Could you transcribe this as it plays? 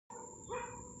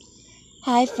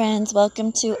Hi, friends.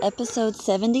 Welcome to episode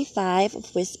 75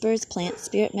 of Whispers Plant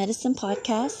Spirit Medicine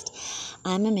Podcast.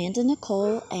 I'm Amanda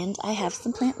Nicole, and I have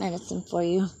some plant medicine for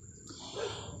you.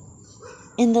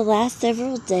 In the last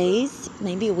several days,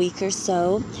 maybe a week or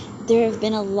so, there have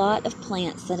been a lot of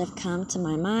plants that have come to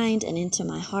my mind and into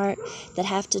my heart that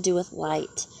have to do with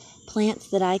light.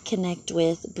 Plants that I connect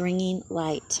with bringing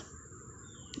light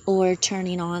or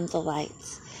turning on the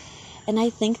lights. And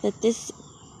I think that this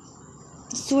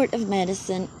sort of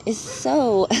medicine is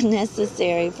so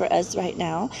necessary for us right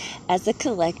now as a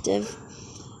collective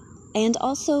and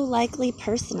also likely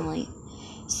personally.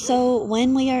 So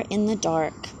when we are in the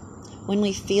dark, when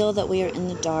we feel that we are in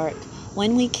the dark,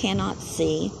 when we cannot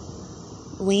see,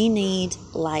 we need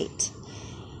light.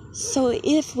 So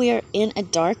if we are in a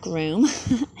dark room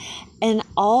and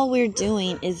all we're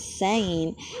doing is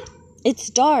saying, "It's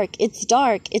dark, it's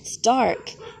dark, it's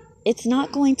dark," it's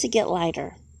not going to get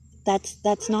lighter.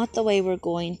 That's not the way we're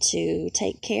going to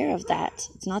take care of that.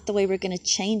 It's not the way we're going to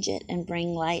change it and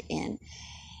bring light in.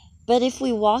 But if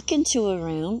we walk into a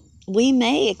room, we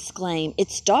may exclaim,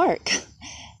 "It's dark."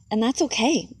 And that's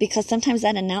okay, because sometimes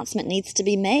that announcement needs to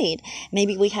be made.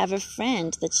 Maybe we have a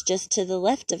friend that's just to the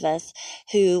left of us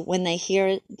who, when they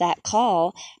hear that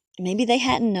call, maybe they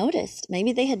hadn't noticed.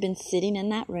 Maybe they had been sitting in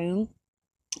that room,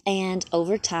 and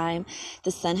over time,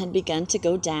 the sun had begun to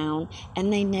go down,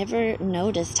 and they never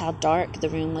noticed how dark the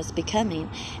room was becoming.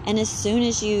 And as soon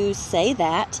as you say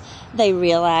that, they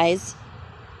realize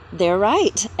they're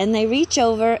right, and they reach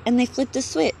over and they flip the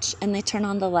switch and they turn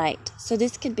on the light. So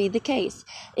this could be the case.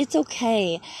 It's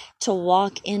okay to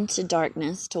walk into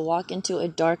darkness, to walk into a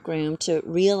dark room, to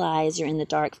realize you're in the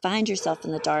dark, find yourself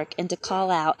in the dark, and to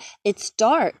call out, "It's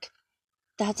dark."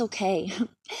 That's okay.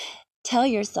 Tell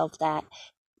yourself that.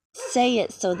 Say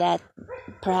it so that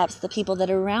perhaps the people that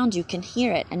are around you can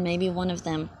hear it, and maybe one of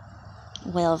them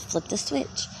will flip the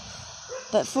switch.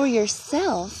 But for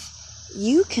yourself,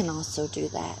 you can also do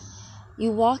that.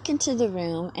 You walk into the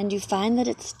room and you find that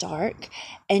it's dark,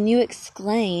 and you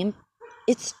exclaim,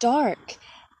 "It's dark."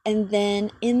 And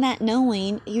then in that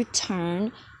knowing, you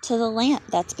turn to the lamp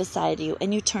that's beside you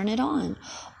and you turn it on.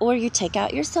 Or you take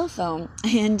out your cell phone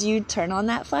and you turn on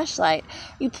that flashlight.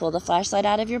 You pull the flashlight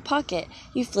out of your pocket.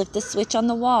 You flip the switch on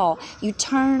the wall. You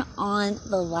turn on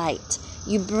the light.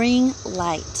 You bring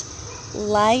light.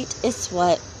 Light is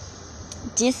what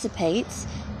dissipates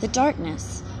the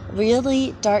darkness.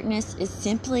 Really, darkness is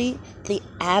simply the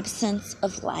absence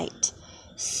of light.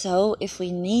 So if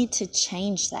we need to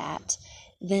change that,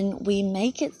 then we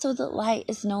make it so that light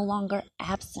is no longer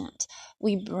absent.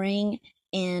 We bring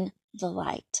in the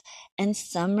light. And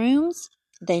some rooms,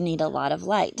 they need a lot of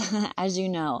light, as you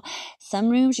know. Some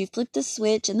rooms, you flip the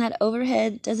switch and that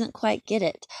overhead doesn't quite get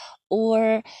it.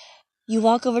 Or you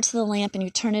walk over to the lamp and you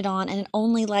turn it on and it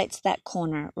only lights that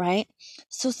corner, right?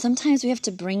 So sometimes we have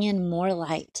to bring in more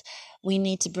light. We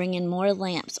need to bring in more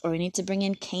lamps, or we need to bring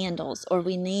in candles, or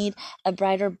we need a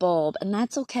brighter bulb, and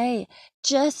that's okay.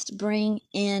 Just bring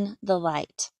in the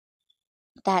light.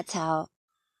 That's how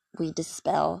we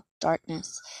dispel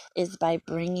darkness, is by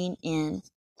bringing in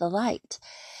the light.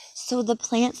 So the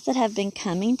plants that have been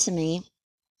coming to me,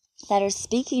 that are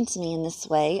speaking to me in this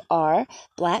way, are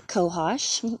black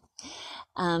cohosh.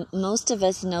 Most of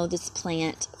us know this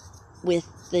plant with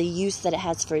the use that it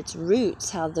has for its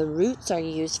roots, how the roots are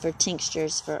used for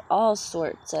tinctures for all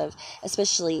sorts of,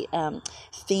 especially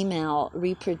female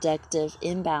reproductive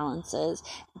imbalances,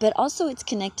 but also it's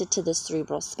connected to the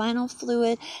cerebral spinal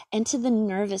fluid and to the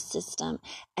nervous system.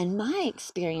 And my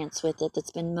experience with it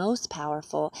that's been most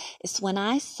powerful is when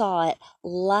I saw it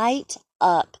light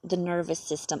up the nervous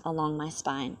system along my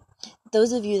spine.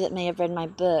 Those of you that may have read my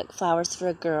book, Flowers for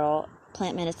a Girl,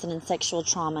 Plant Medicine and Sexual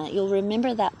Trauma, you'll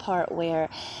remember that part where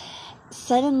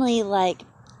suddenly, like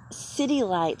city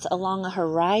lights along a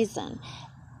horizon,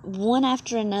 one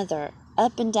after another,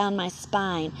 up and down my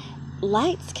spine,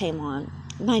 lights came on.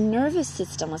 My nervous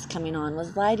system was coming on,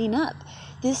 was lighting up.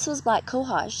 This was black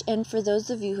cohosh. And for those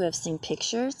of you who have seen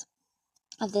pictures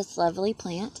of this lovely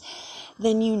plant,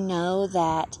 then you know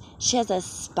that she has a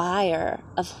spire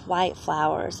of white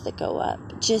flowers that go up.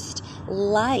 Just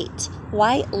light,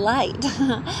 white light.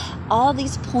 All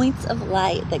these points of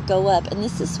light that go up. And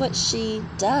this is what she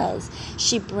does.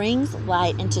 She brings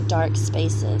light into dark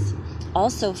spaces.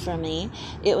 Also for me,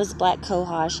 it was black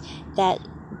cohosh that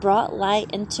brought light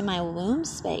into my womb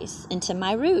space, into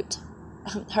my root.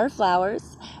 Her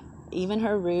flowers, even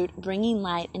her root, bringing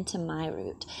light into my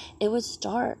root. It was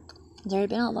dark. There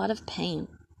had been a lot of pain,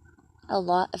 a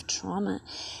lot of trauma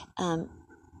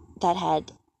that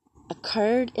had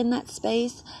occurred in that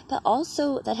space, but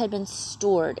also that had been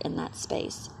stored in that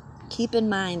space. Keep in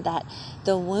mind that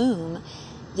the womb,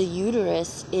 the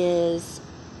uterus, is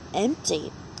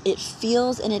empty. It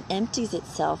feels and it empties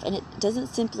itself, and it doesn't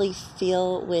simply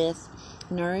fill with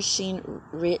nourishing,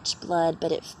 rich blood,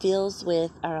 but it fills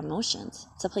with our emotions.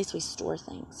 It's a place we store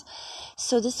things.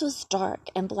 So this was dark,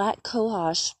 and Black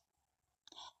Cohosh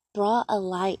brought a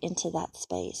light into that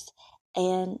space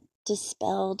and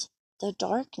dispelled the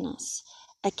darkness.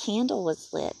 A candle was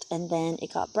lit, and then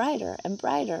it got brighter and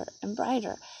brighter and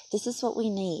brighter. This is what we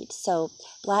need. So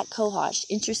Black Cohosh,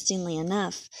 interestingly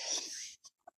enough,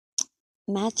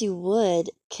 Matthew Wood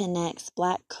connects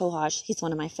Black Cohosh. He's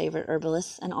one of my favorite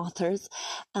herbalists and authors.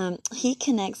 He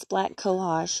connects Black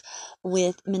Cohosh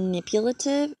with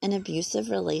manipulative and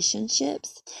abusive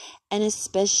relationships, and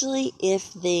especially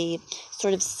if the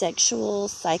sort of sexual,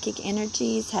 psychic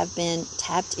energies have been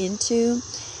tapped into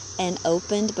and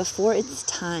opened before it's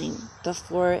time,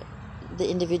 before the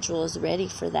individual is ready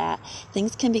for that,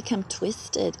 things can become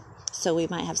twisted. So we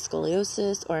might have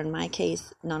scoliosis, or in my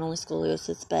case, not only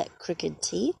scoliosis, but crooked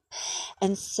teeth.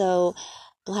 And so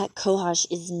Black Cohosh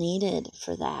is needed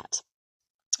for that.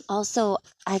 Also,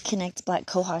 I connect Black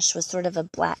Cohosh with sort of a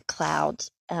black cloud.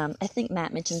 I think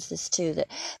Matt mentions this too, that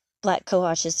Black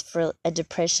Cohosh is for a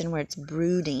depression where it's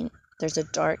brooding. There's a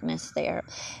darkness there.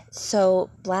 So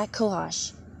Black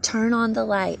Cohosh, turn on the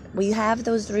light. We have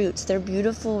those roots. They're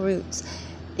beautiful roots,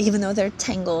 even though they're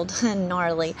tangled and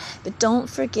gnarly. But don't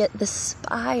forget the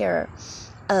spire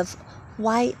of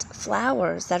white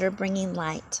flowers that are bringing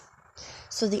light.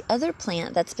 So the other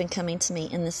plant that's been coming to me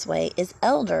in this way is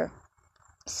elder.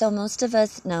 So most of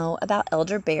us know about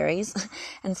elderberries,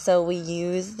 and so we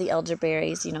use the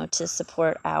elderberries, to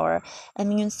support our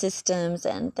immune systems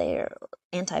and their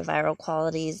antiviral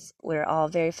qualities we're all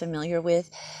very familiar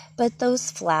with. But those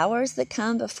flowers that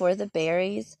come before the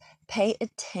berries, pay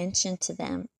attention to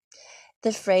them.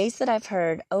 The phrase that I've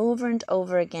heard over and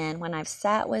over again when I've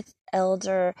sat with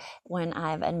elder, when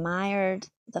I've admired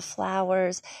the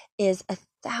flowers, is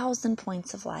 1,000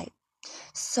 points of light.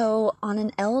 So on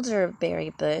an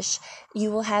elderberry bush, you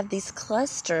will have these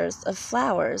clusters of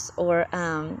flowers, or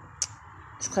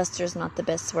cluster is not the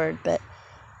best word, but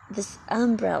this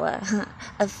umbrella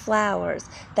of flowers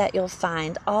that you'll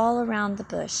find all around the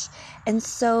bush. And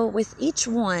so with each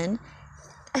one,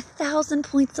 1,000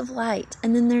 points of light,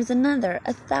 and then there's another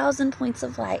 1,000 points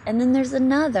of light, and then there's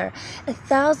another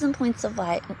 1,000 points of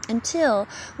light, until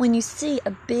when you see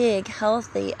a big,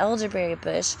 healthy elderberry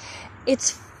bush,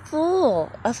 it's full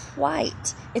of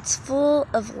white. It's full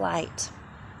of light.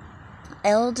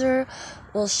 Elder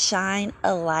will shine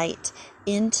a light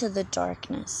into the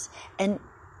darkness, and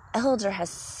elder has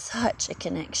such a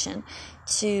connection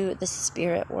to the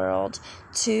spirit world,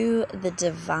 to the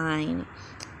divine,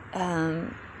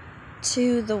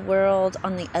 to the world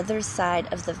on the other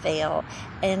side of the veil.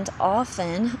 And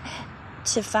often,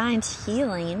 to find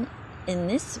healing in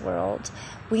this world,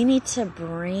 we need to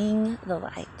bring the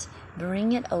light.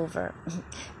 Bring it over.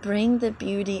 Bring the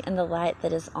beauty and the light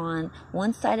that is on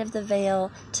one side of the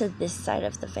veil to this side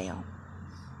of the veil.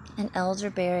 And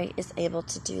elderberry is able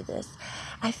to do this.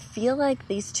 I feel like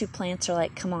these two plants are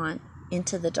like, come on,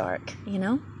 into the dark,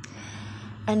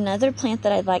 Another plant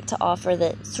that I'd like to offer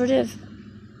that sort of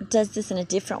does this in a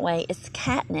different way is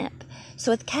catnip.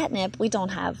 So with catnip, we don't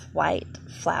have white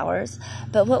flowers,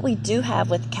 but what we do have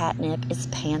with catnip is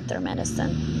panther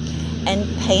medicine.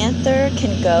 And panther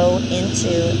can go into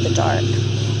the dark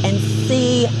and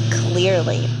see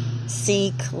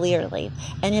clearly,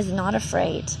 and is not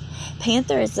afraid.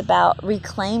 Panther is about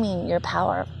reclaiming your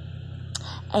power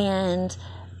and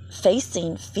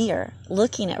facing fear,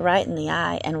 looking it right in the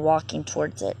eye and walking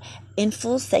towards it in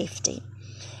full safety.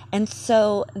 And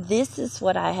so this is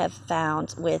what I have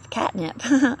found with catnip.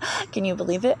 Can you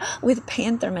believe it? With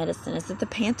panther medicine, is that the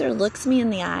panther looks me in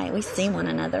the eye. We see one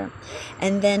another.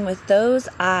 And then with those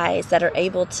eyes that are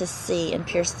able to see and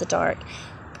pierce the dark,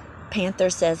 panther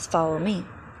says, follow me.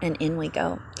 And in we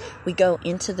go. We go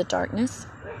into the darkness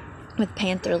with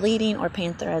panther leading, or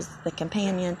panther as the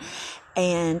companion.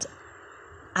 And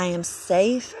I am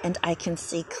safe and I can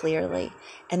see clearly.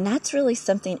 And that's really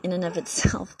something in and of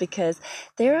itself, because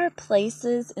there are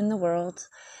places in the world,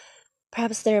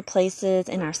 perhaps there are places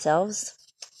in ourselves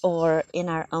or in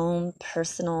our own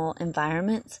personal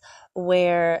environments,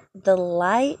 where the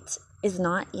light is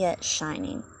not yet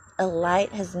shining. A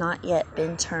light has not yet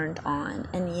been turned on.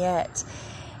 And yet,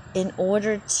 in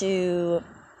order to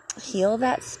heal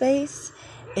that space,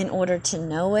 in order to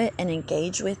know it and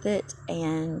engage with it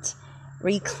and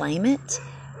reclaim it,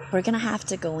 we're going to have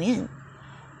to go in.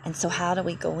 And so how do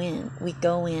we go in? We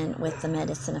go in with the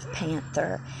medicine of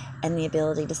panther and the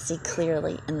ability to see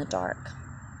clearly in the dark.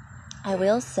 I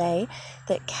will say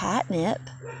that catnip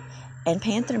and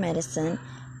panther medicine,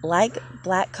 like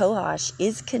black cohosh,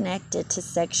 is connected to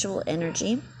sexual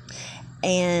energy,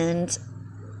 and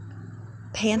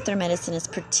panther medicine is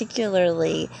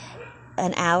particularly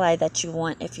an ally that you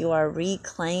want if you are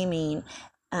reclaiming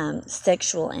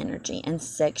sexual energy and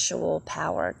sexual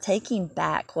power, taking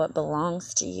back what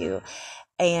belongs to you,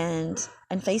 and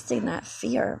facing that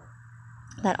fear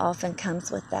that often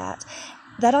comes with that.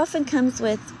 That often comes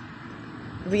with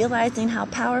realizing how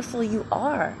powerful you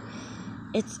are.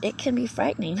 It can be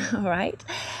frightening, right?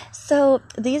 So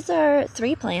these are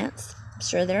 3 plants. I'm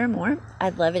sure there are more.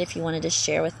 I'd love it if you wanted to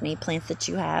share with me plants that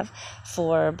you have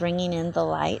for bringing in the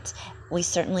light. We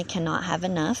certainly cannot have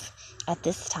enough at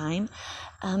this time.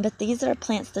 But these are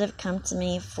plants that have come to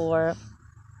me for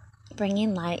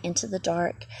bringing light into the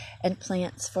dark, and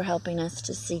plants for helping us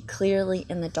to see clearly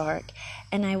in the dark.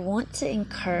 And I want to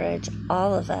encourage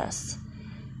all of us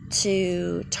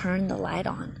to turn the light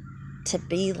on, to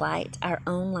be light, our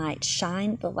own light,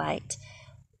 shine the light.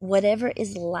 Whatever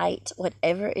is light,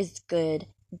 whatever is good,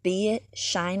 be it,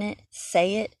 shine it,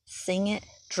 say it, sing it,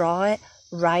 draw it,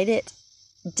 write it,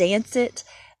 dance it.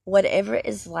 Whatever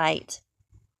is light,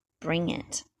 bring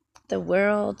it. The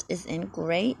world is in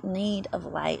great need of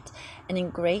light and in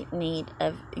great need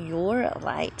of your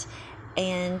light.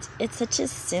 And it's such a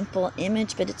simple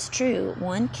image, but it's true.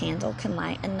 One candle can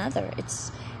light another.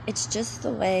 It's just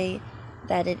the way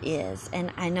that it is.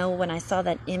 And I know when I saw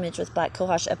that image with black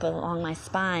cohosh up along my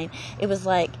spine, it was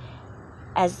like,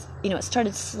 as you know, it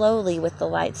started slowly with the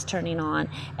lights turning on,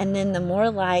 and then the more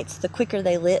lights, the quicker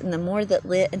they lit, and the more that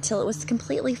lit until it was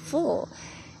completely full.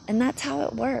 And that's how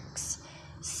it works.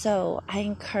 So I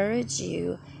encourage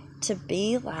you to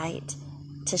be light,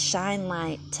 to shine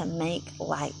light, to make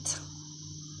light.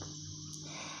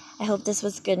 I hope this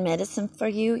was good medicine for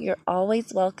you. You're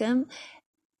always welcome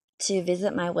to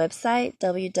visit my website,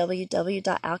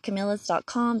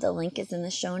 www.alchemillas.com. The link is in the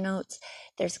show notes.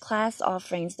 There's class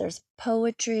offerings, there's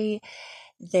poetry,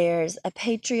 there's a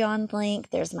Patreon link,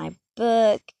 there's my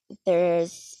book,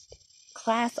 there's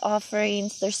class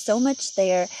offerings. There's so much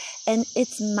there, and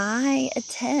it's my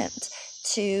attempt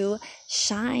to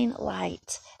shine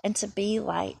light and to be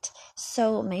light.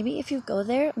 So maybe if you go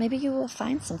there, maybe you will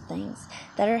find some things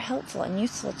that are helpful and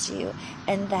useful to you,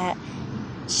 and that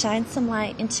shine some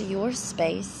light into your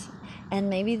space, and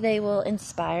maybe they will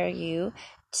inspire you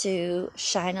to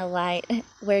shine a light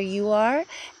where you are,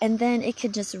 and then it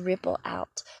can just ripple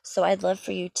out. So I'd love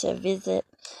for you to visit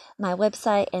my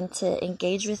website and to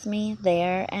engage with me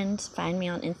there, and find me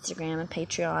on Instagram and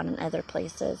Patreon and other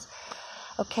places.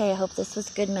 Okay, I hope this was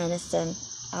good medicine.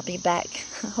 I'll be back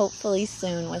hopefully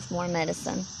soon with more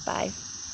medicine. Bye.